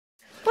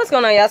What's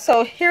going on, y'all?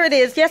 So here it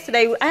is.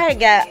 Yesterday I had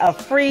got a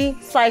free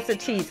slice of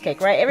cheesecake,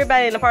 right?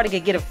 Everybody in the party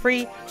could get a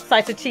free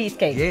slice of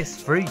cheesecake.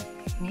 Yes, free.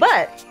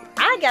 But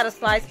I got a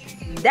slice.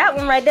 That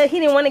one right there,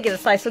 he didn't want to get a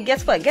slice. So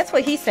guess what? Guess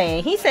what he's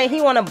saying? He's saying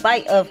he want a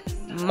bite of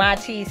my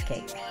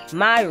cheesecake,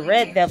 my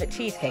red velvet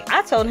cheesecake.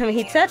 I told him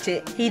he touch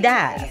it, he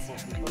dies.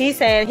 He's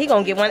saying he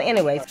gonna get one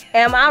anyways.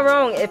 Am I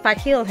wrong if I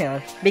kill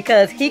him?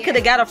 Because he could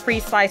have got a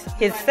free slice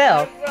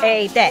himself and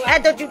ate that. Ah,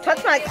 don't you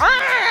touch my...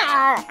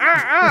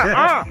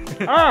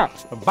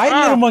 Bite,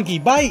 little monkey,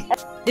 bite.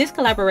 This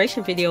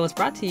collaboration video was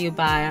brought to you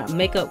by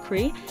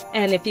MakeupKri,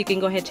 and if you can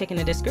go ahead and check in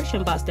the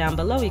description box down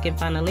below, you can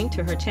find a link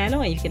to her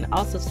channel, and you can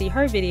also see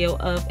her video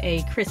of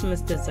a Christmas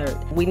dessert.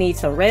 We need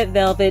some red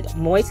velvet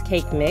moist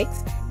cake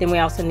mix. Then we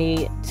also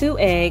need 2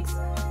 eggs.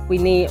 We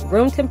need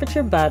room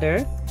temperature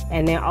butter,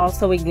 and then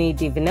also we need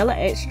the vanilla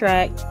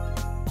extract,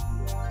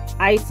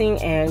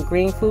 icing, and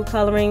green food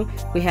coloring.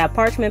 We have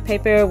parchment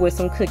paper with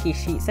some cookie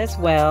sheets as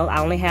well. I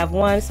only have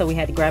one, so we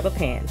had to grab a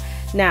pan.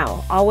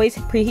 Now, always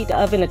preheat the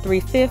oven to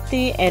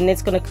 350, and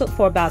it's going to cook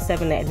for about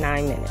 7 to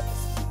 9 minutes.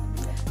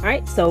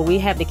 Alright, so we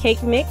have the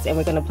cake mix, and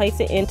we're going to place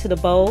it into the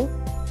bowl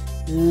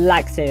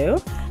like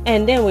so.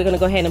 And then we're going to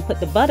go ahead and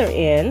put the butter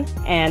in,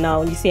 and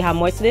you see how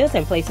moist it is,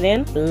 and place it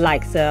in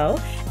like so.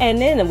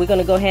 And then we're going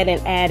to go ahead and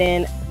add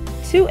in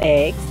 2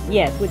 eggs.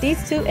 Yes, with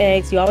these 2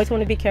 eggs, you always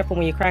want to be careful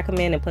when you crack them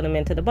in and put them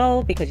into the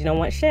bowl because you don't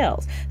want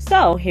shells.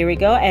 So here we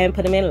go, and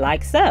put them in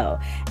like so.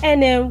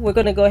 And then we're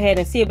going to go ahead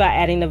and see about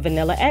adding the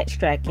vanilla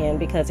extract in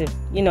because it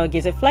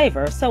gives it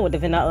flavor. So with the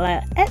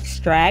vanilla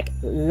extract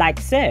like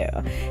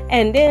so.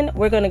 And then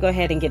we're going to go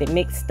ahead and get it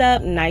mixed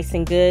up nice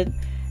and good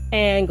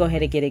and go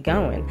ahead and get it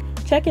going.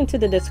 Check into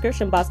the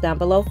description box down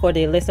below for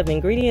the list of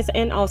ingredients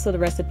and also the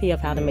recipe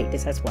of how to make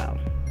this as well.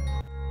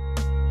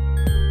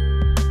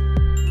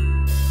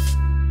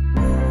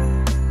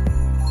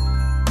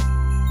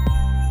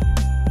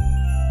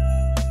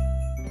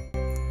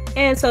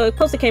 And so it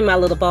supposed to came out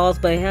little balls,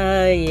 but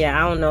yeah,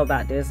 I don't know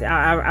about this.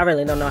 I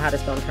really don't know how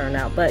this gonna turn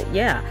out, but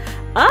yeah.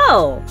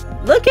 Oh,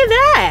 look at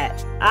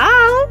that.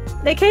 Oh,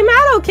 they came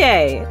out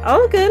okay.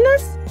 Oh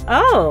goodness.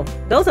 Oh,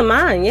 those are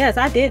mine. Yes,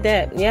 I did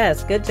that.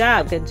 Yes, good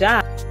job, good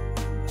job.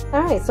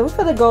 All right, so we're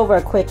gonna go over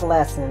a quick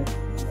lesson.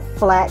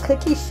 Flat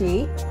cookie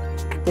sheet.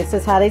 This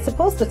is how they're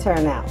supposed to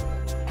turn out.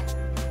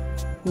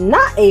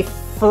 Not a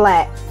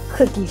flat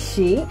cookie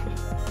sheet.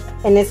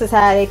 And this is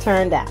how they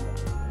turned out.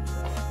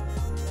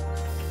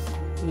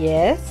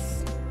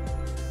 Yes.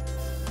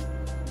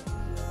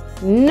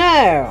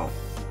 No.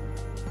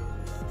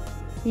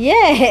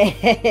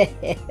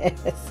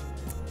 Yes.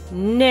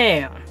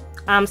 No.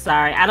 I'm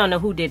sorry. I don't know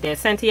who did that.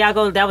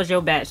 Santiago, that was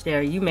your batch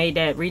there. You made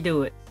that.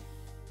 Redo it.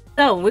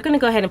 So we're going to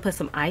go ahead and put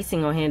some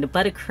icing on here. The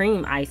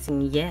buttercream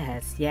icing.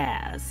 Yes,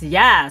 yes,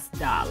 yes,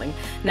 darling.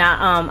 Now,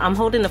 I'm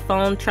holding the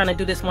phone trying to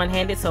do this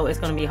one-handed, so it's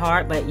going to be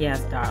hard, but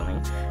yes,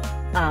 darling.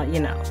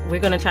 We're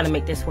going to try to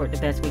make this work the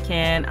best we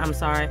can. I'm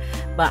sorry,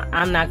 but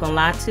I'm not going to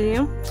lie to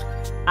you.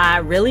 I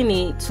really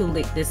need to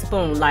lick this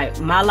spoon. Like,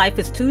 my life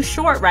is too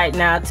short right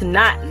now to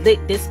not lick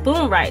this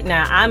spoon right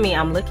now. I mean,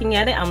 I'm looking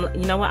at it.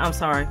 You know what? I'm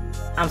sorry.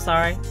 I'm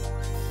sorry.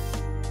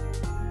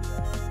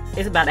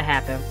 It's about to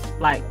happen.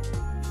 Like,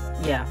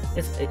 yeah,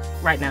 it's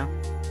right now.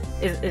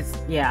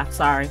 Yeah,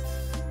 sorry.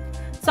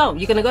 So,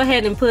 you're going to go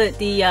ahead and put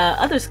the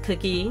other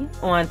cookie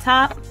on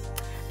top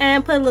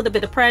and put a little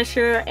bit of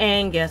pressure,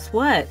 and guess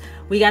what?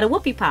 We got a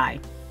whoopie pie.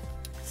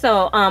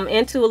 So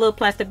into a little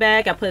plastic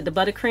bag, I put the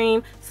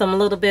buttercream, a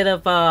little bit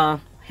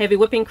of heavy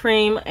whipping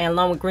cream, and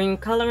along with green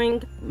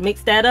coloring.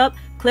 Mix that up,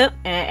 clip,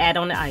 and add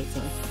on the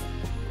icing.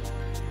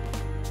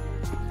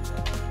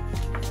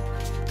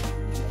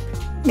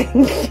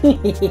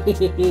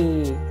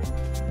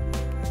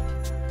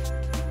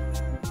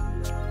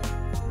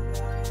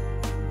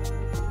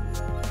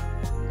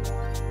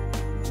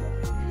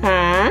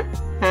 Huh?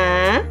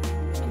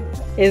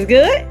 It's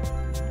good?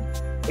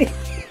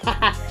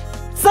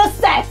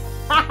 Success!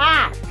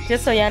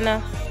 Just so y'all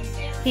know,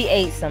 he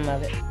ate some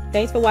of it.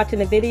 Thanks for watching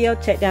the video.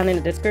 Check down in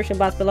the description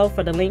box below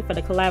for the link for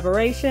the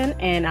collaboration,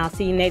 and I'll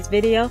see you next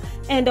video.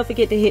 And don't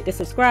forget to hit the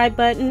subscribe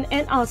button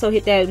and also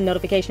hit that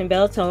notification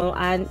bell so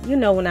you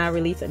know when I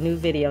release a new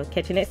video.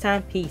 Catch you next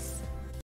time. Peace.